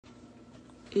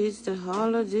It's the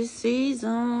holiday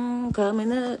season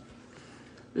coming up.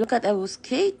 Look at those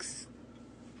cakes.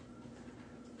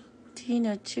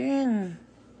 Tina Chin.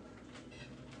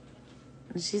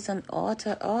 She's an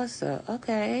author also.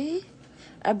 Okay.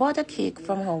 I bought a cake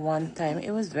from her one time.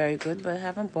 It was very good, but I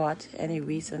haven't bought any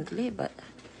recently. But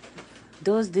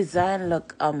those designs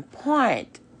look on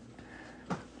point.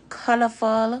 Colorful.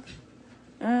 You know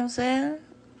what I'm saying?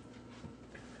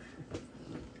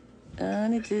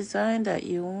 Any design that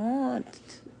you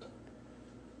want.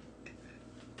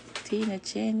 Tina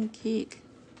Chin cake.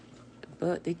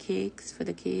 Birthday cakes for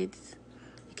the kids.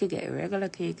 You could get regular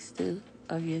cakes too,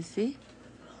 obviously.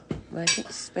 But I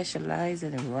think specialize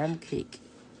in rum cake.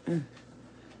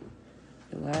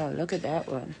 Wow, look at that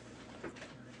one.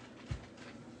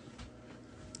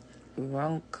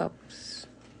 Rum cups.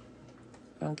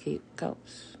 Rum cake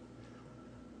cups.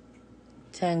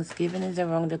 Thanksgiving is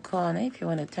around the corner if you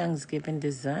want a Thanksgiving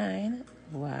design.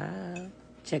 Wow.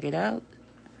 Check it out.